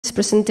its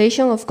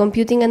presentation of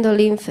computing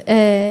Endolymph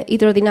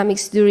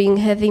hydrodynamics during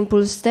head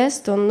impulse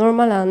test on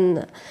normal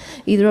and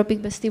hydropic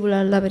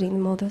vestibular labyrinth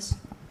models.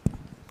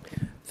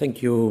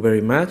 Thank you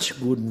very much.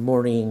 Good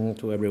morning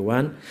to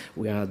everyone.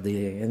 We are at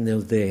the end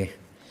of the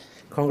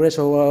Congress,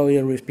 so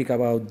we will speak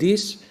about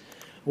this.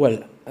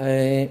 Well,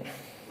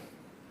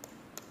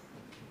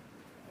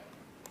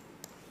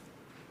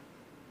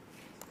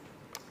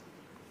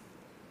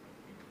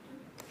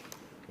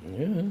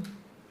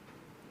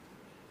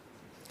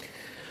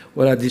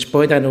 Well, at this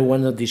point, I don't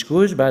want to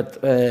discuss,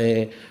 but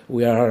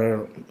we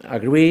are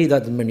agree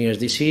that Meniere's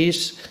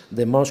disease,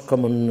 the most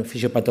common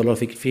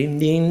physiopathologic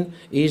finding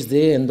is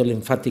the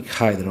endolymphatic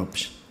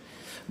hydrops.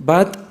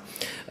 But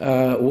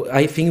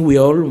I think we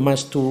all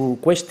must to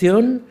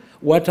question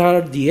what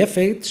are the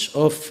effects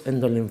of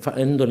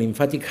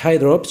endolymphatic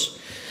hydrops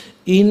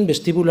in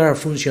vestibular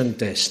function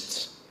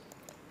tests.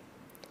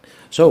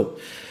 So,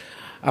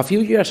 a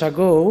few years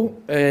ago,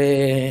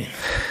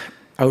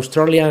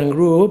 Australian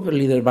group,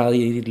 led by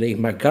Leigh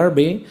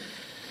McGarvey,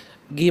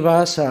 gave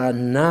us a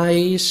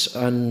nice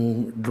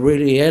and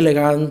really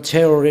elegant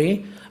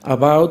theory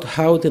about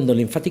how the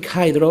endolymphatic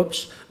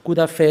hydrops could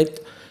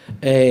affect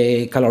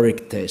a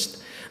caloric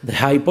test. The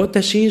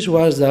hypothesis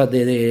was that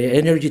the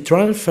energy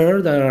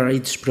transfer that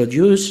is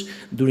produced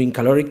during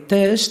caloric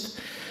test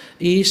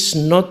is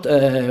not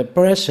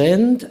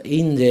present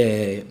in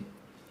the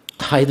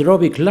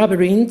hydropic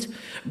labyrinth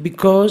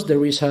because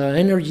there is an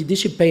energy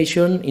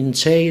dissipation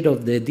inside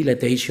of the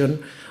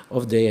dilatation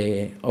of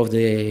the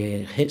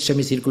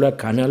semicircular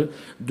canal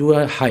due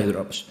to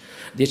hydrops.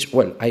 This,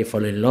 well, I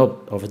fall in love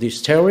of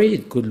this theory.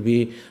 It could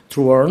be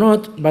true or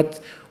not,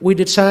 but we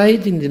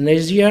decide in the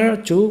next year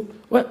to,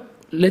 well,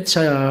 let's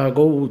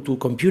go to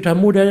compute a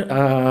model,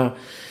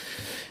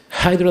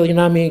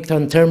 hydrodynamic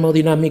and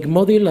thermodynamic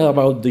model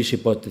about this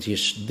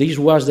hypothesis. This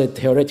was the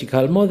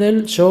theoretical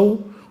model,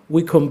 so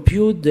we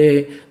compute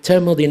the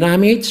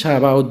thermodynamics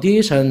about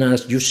this, and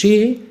as you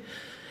see,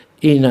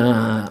 in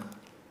a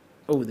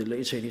the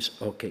laser is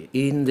okay.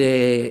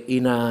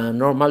 In a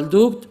normal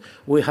duct,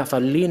 we have a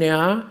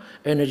linear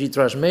energy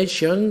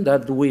transmission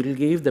that will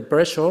give the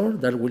pressure,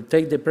 that will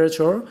take the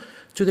pressure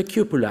to the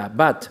cupula.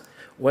 But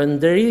when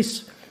there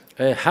is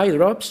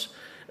hydrops,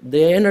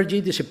 the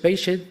energy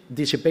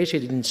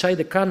dissipated inside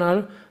the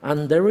canal,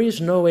 and there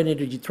is no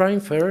energy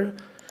transfer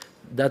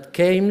that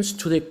comes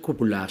to the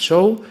cupula.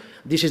 So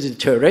this is the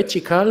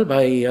theoretical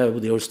by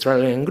the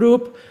Australian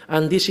group,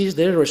 and this is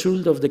the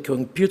result of the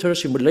computer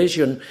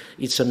simulation.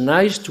 It's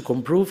nice to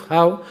prove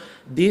how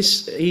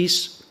this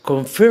is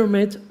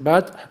confirmed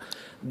by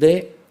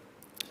the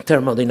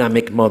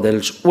thermodynamic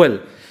models. Well,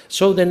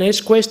 so the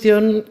next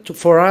question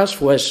for us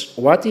was,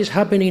 what is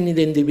happening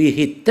in the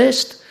heat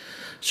test?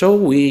 So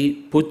we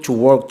put to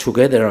work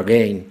together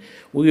again.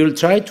 We will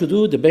try to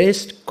do the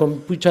best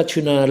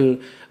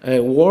computational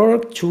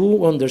work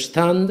to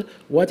understand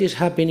what is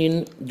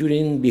happening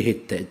during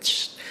beheat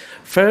tests.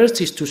 First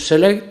is to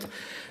select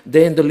the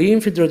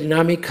Endolymph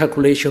hydrodynamic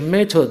calculation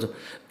method.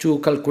 To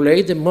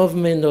calculate the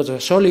movement of a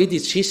solid,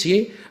 it's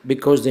easy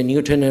because the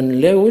Newtonian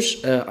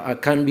laws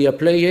can be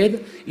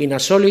applied in a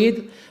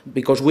solid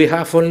because we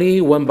have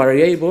only one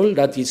variable,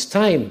 that is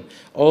time.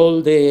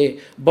 All the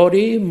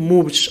body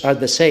moves at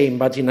the same,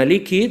 but in a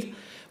liquid,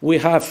 we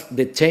have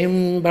the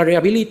time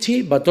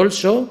variability, but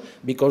also,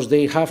 because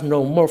they have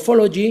no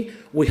morphology,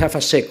 we have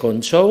a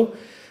second. So,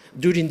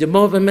 during the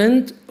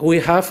movement, we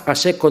have a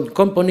second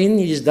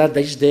component, that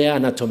is the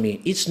anatomy.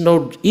 It's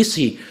not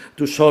easy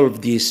to solve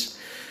this.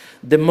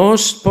 The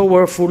most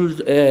powerful,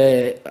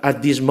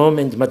 at this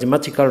moment,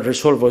 mathematical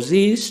result of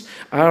this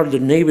are the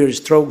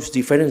Navier-Stokes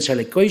differential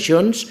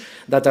equations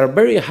that are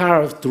very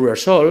hard to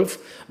resolve,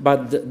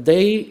 but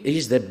they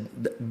is the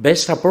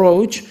best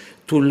approach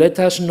to let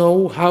us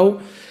know how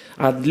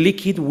a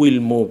liquid will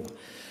move.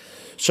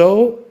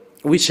 So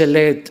we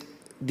select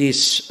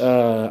this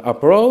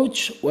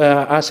approach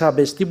as a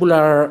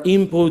vestibular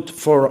input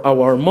for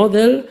our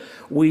model.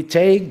 We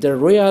take the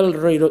real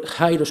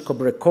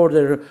gyroscope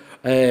recorder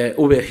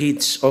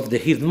overheats of the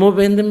heat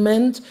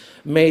movement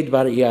made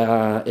by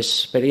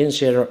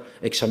experiential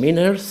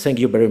examiner. Thank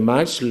you very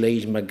much,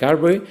 Leigh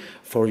McGarvey,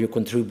 for your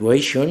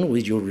contribution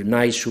with your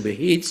nice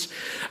overheats.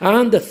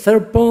 And the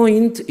third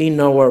point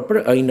in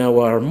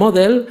our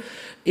model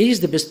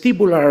is the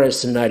vestibular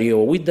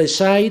scenario. We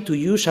decide to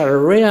use a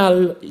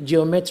real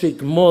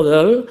geometric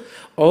model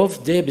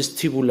of the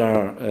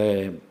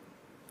vestibular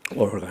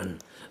organ.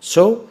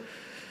 So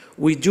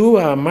we do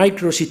a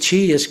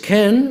micro-CT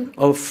scan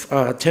of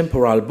a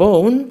temporal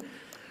bone.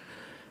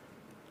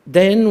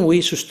 Then we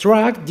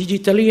subtract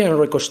digitally and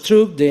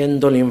reconstruct the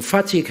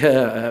endolymphatic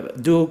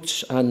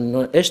ducts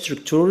and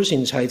structures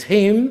inside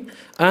him,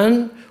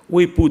 and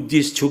we put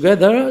this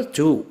together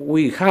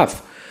we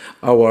have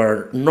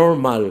our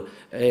normal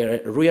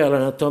real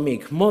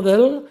anatomic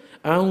model,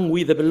 and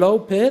we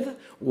developed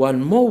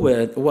one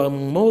model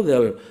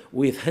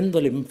with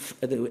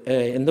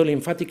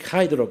endolymphatic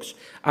hydrops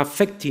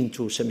affecting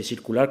to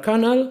semicircular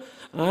canal,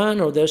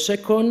 and the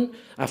second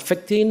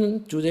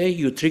affecting to the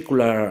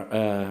utricular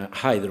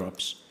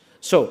hydrops.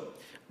 So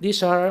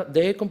These are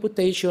the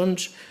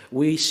computations.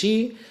 We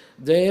see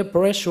the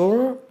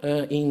pressure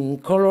in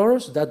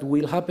colors that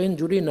will happen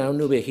during an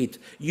UV heat.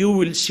 You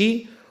will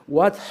see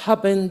what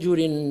happened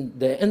during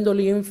the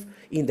endolymph,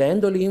 in the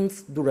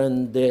endolymph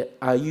during the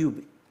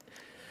UV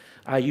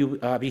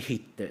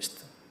heat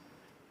test.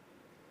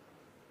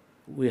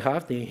 We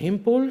have the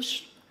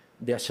impulse,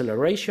 the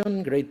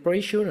acceleration, great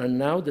pressure, and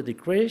now the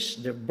decrease,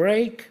 the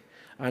break,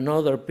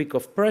 another peak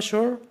of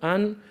pressure,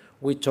 and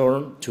we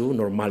turn to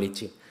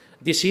normality.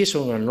 This is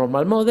on a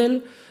normal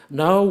model.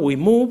 Now we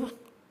move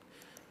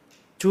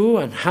to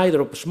an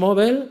hydrops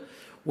model.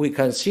 We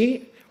can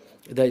see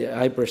that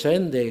I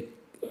present the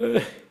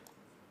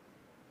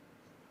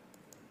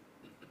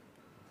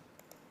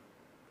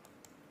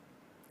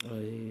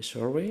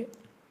sorry.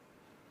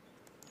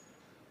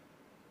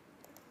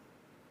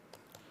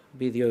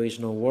 Video is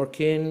not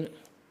working.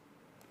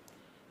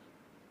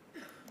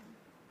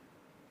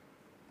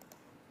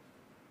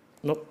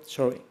 No,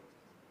 sorry.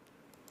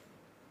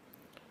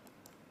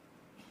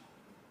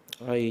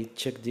 I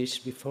checked this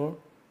before.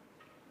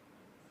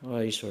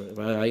 Sorry,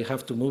 but I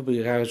have to move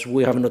because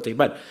we have not.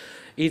 But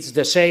it's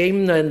the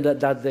same, and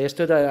that the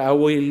study I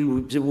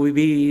will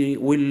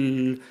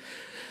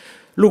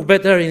look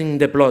better in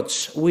the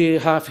plots. We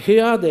have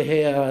here the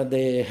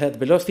head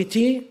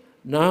velocity.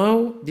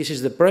 Now, this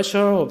is the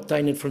pressure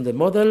obtained from the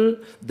model,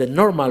 the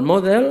normal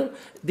model.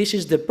 This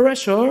is the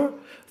pressure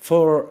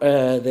for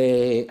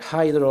the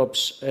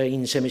hydrops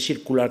in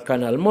semicircular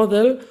canal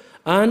model,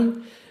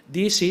 and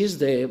this is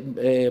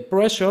the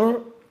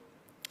pressure,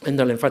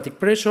 endolymphatic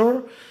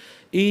pressure,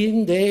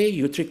 in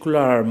the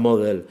utricular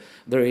model.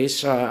 There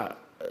is, at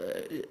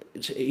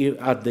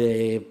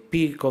the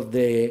peak of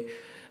the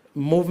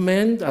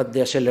movement, at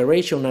the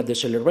acceleration,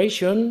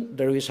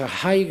 there is a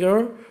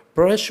higher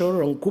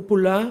pressure on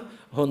cupula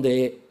on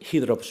the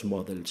hydrops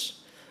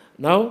models.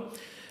 Now,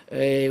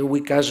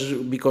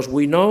 because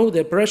we know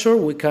the pressure,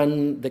 we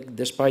can,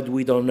 despite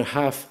we don't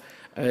have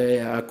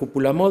a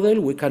cupula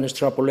model, we can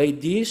extrapolate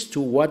this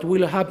to what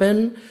will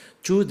happen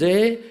to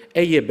the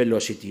AF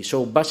velocity.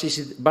 So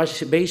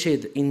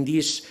based in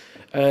these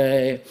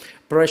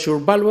pressure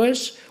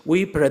values,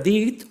 we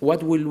predict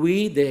what will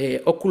be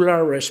the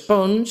ocular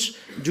response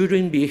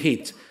during the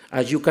heat.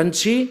 As you can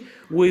see,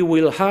 we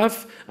will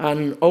have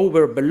an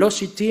over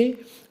velocity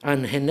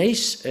and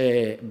enhanced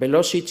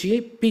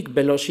velocity, peak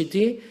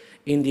velocity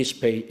in the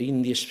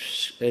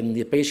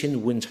patient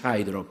with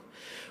hydrop.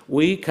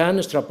 We can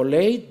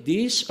extrapolate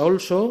this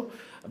also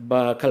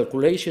by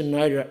calculation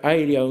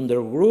area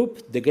under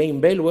group, the gain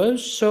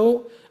values.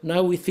 So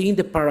now we think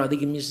the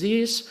paradigm is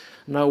this.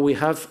 Now we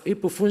have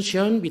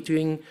hypofunction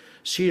between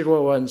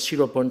 0 and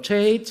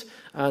 0.8,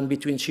 and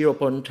between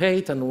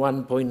 0.8 and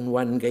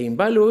 1.1 gain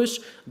values.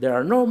 They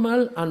are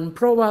normal, and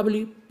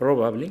probably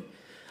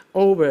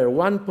over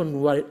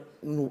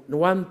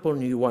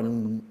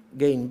 1.1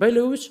 gain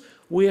values,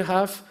 we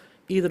have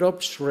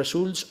hydrops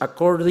results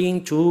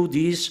according to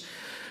these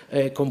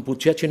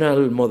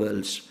computational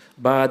models.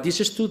 But this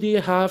study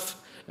have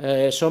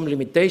some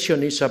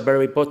limitation. It's a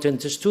very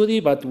potent study,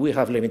 but we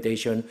have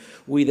limitation.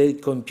 We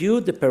did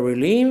compute the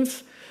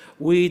perilymph.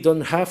 We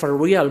don't have a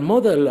real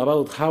model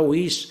about how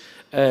is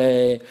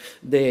the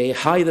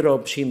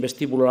hydrops in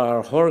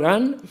vestibular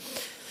organ.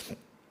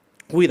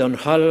 We don't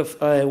have,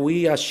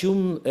 we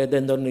assume the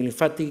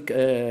endolymphatic,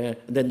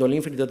 the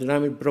endolymph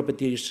hydrodynamic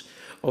properties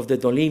of the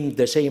endolymph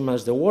the same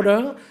as the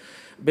water.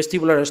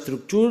 Vestibular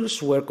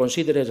structures were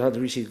considered as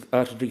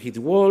rigid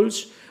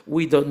walls.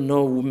 We don't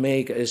know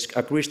make a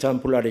crystal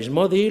polaris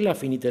model,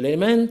 affinity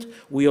element.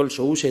 We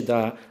also used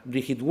a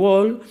rigid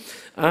wall,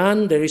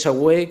 and there is a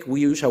wake.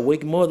 We use a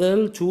wake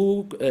model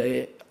to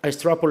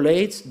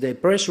extrapolate the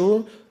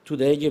pressure to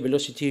the AF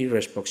velocity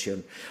response.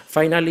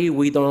 Finally,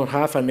 we don't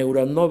have a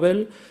neuron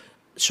model,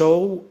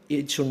 so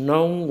it's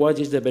unknown what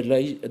is the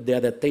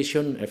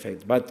adaptation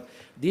effect. But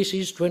this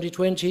is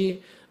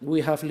 2020.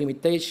 We have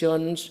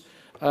limitations.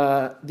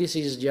 This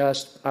is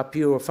just a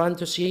pure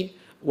fantasy.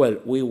 Well,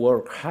 we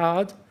work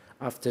hard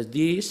after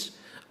this,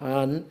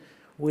 and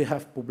we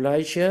have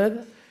published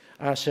a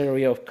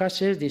series of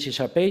cases. This is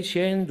a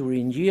patient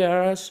during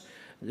years,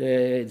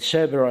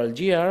 several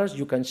years.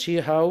 You can see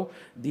how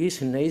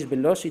this innate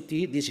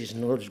velocity, this is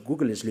not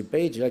Google sleep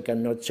page. I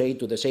cannot say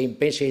to the same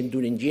patient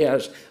during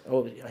years,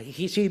 oh,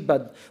 he see,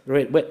 but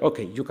well,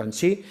 okay, you can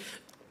see.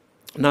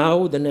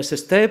 Now, the next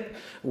step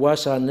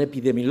was an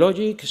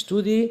epidemiologic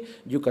study.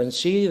 You can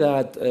see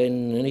that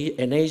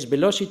innate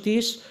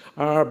velocities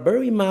are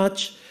very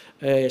much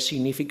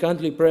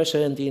significantly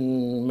present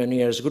in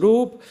Meniere's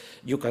group.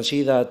 You can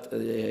see that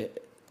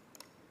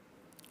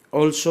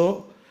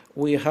also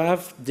we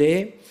have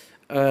the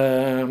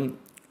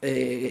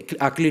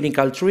a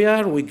clinical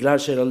trial with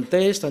glycerol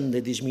test and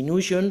the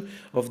diminution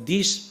of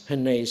these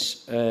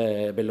innate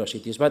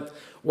velocities. But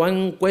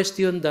one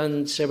question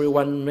that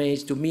everyone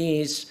makes to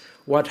me is,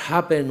 what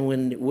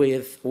happened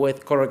with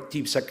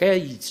corrective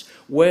saccades?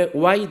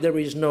 Why there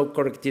is no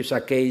corrective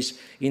saccades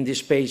in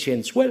these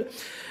patients? Well,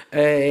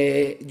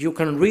 you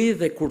can read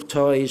the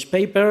Courtois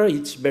paper.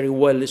 It's very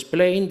well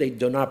explained. They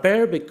don't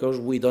appear because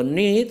we don't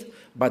need,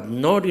 but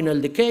not in all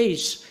the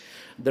case.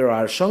 There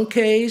are some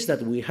cases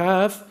that we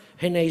have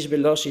enhanced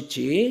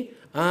velocity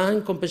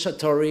and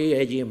compensatory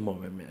edging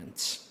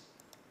movements.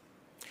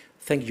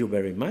 Thank you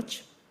very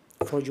much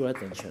for your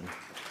attention.